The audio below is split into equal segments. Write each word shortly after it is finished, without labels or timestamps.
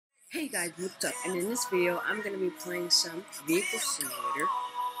Hey guys, what's up? And in this video, I'm going to be playing some vehicle simulator.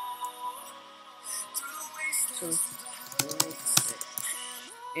 So,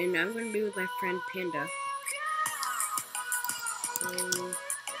 and I'm going to be with my friend Panda.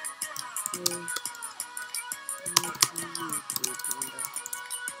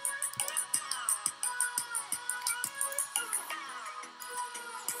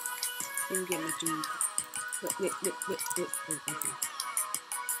 Didn't get much in. Wait, okay.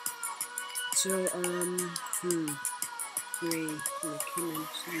 So, wait, I came in,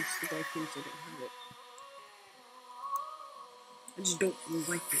 so the guy thinks I don't have it. I just don't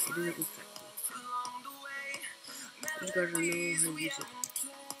like it, it doesn't reflect me. I just gotta know how to use it.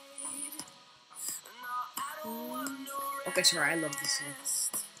 Okay, sorry, I love this song.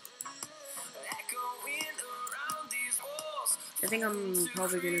 I think I'm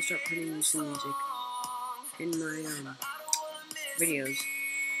probably gonna start putting some music in my videos.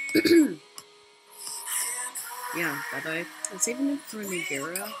 Yeah, by the way, I'm saving it for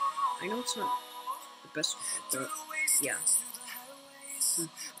Nigeria. I know it's not the best, but yeah.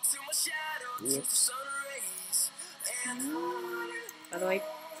 Whoops. By the way,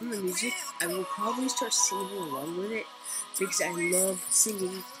 from the music, I will probably start singing along with it because I love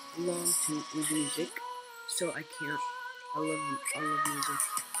singing along with music. So I can't. I love music.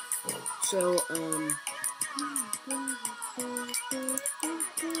 So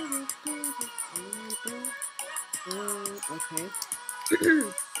okay.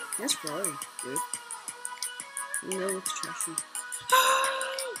 That's probably good. No, it's trashy.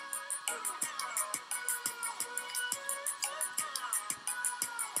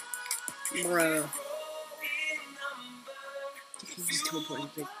 Bruh. He's teleporting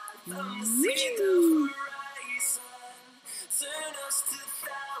big.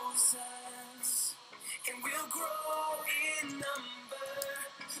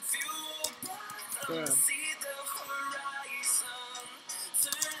 Bruh.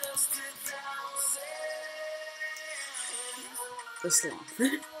 Listen,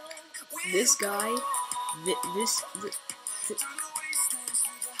 this guy,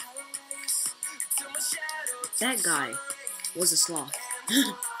 that guy was a sloth.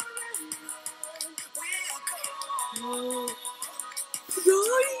 Oh,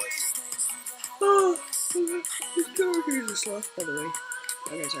 this character is a sloth, by the way.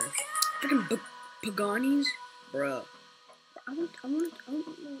 Okay, sorry. Freaking Pagani's, bruh. I want.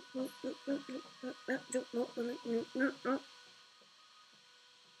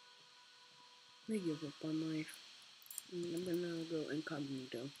 I give up on life. I'm gonna go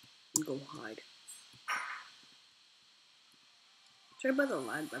incognito and go hide. Sorry about the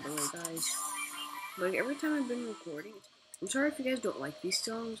lag, by the way, guys. Like, every time I've been recording, I'm sorry if you guys don't like these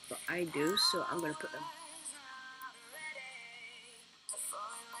songs, but I do, so I'm gonna put them.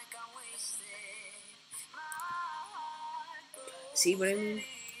 See what I mean?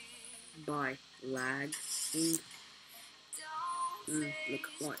 By lag. Look,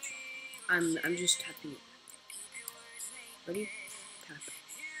 watch. I'm just tapping it. Ready? Tap.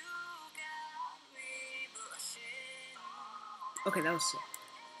 Okay, that was sick.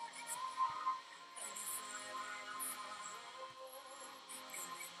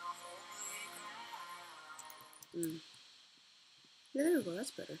 Yeah, there we go,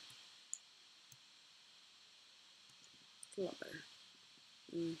 that's better. It's a lot better.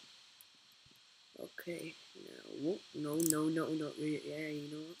 Okay, now, whoop, no, yeah, you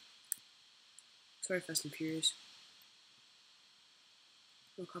know what? Sorry, Fast and Furious.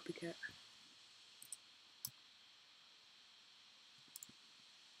 No copycat.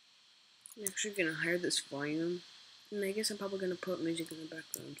 I'm actually gonna hire this volume, and I guess I'm probably gonna put music in the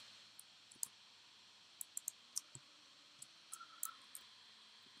background.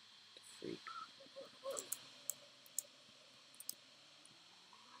 Freak.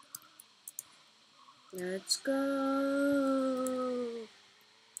 Let's go.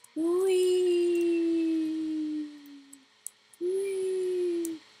 Wee.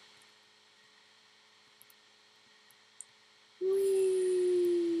 Wee.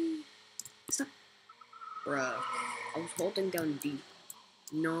 Wee. Stop. Bruh. I was holding down D,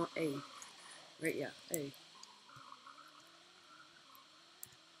 not A. Right, yeah, A.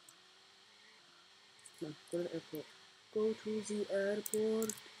 Come on, go to the airport. Go to the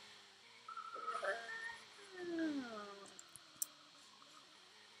airport.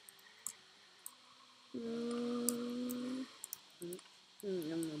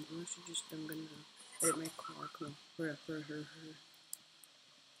 I'm gonna edit my car. Come on, hurry up, hurry.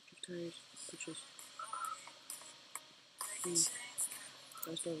 Shift tires, purchase.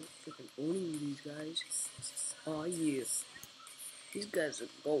 I start freaking owning these guys. Oh yeah. These guys are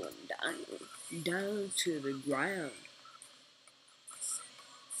going down to the ground.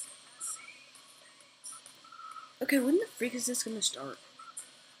 Okay, when the freak is this gonna start?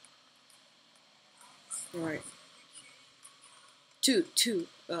 Alright.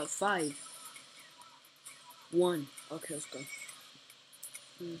 5, 1. Okay, let's go.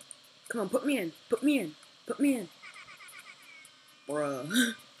 Come on, put me in. Put me in. Put me in.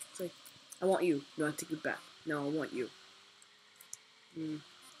 Bruh. It's like, I want you. No, I take it back. No, I want you.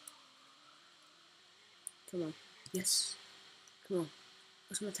 Come on. Yes. Come on.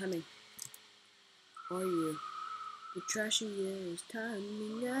 What's my timing? Are you? The trashiest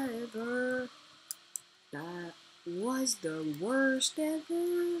timing ever. That was the worst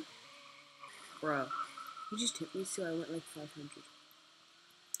ever. Bruh. You just hit me so I went like 500.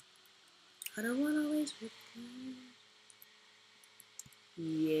 I don't wanna waste with you.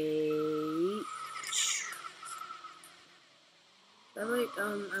 Yay. But wait, I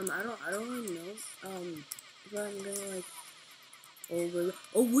don't really know, if I'm gonna like,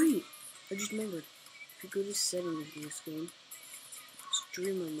 oh wait, I just remembered. If you go to settings in this game,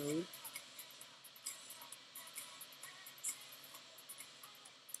 streamer mode,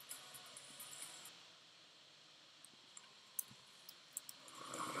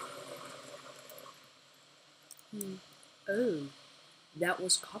 oh, that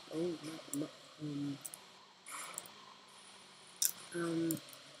was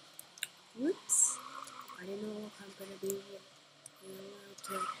whoops, I didn't know if I'm gonna be able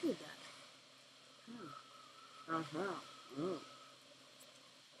to do that.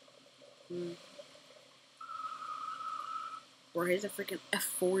 Or here's a freaking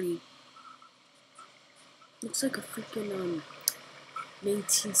F40. Looks like a freaking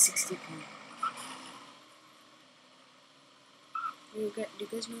 1960 car. Do you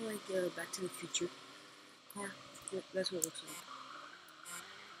guys know like the Back to the Future car? Yep, that's what it looks like.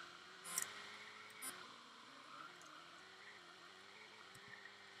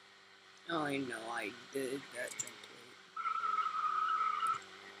 Oh, I know, I did that jump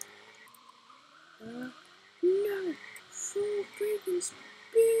late. No! Full freaking speed!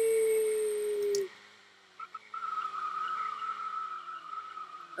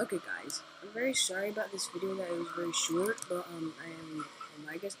 Okay, guys, I'm very sorry about this video that it was very short, but,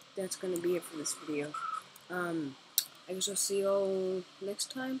 I guess that's gonna be it for this video. I guess I'll see y'all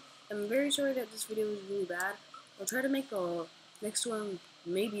next time. I'm very sorry that this video was really bad. I'll try to make a next one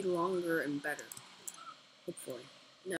maybe longer and better. Hopefully.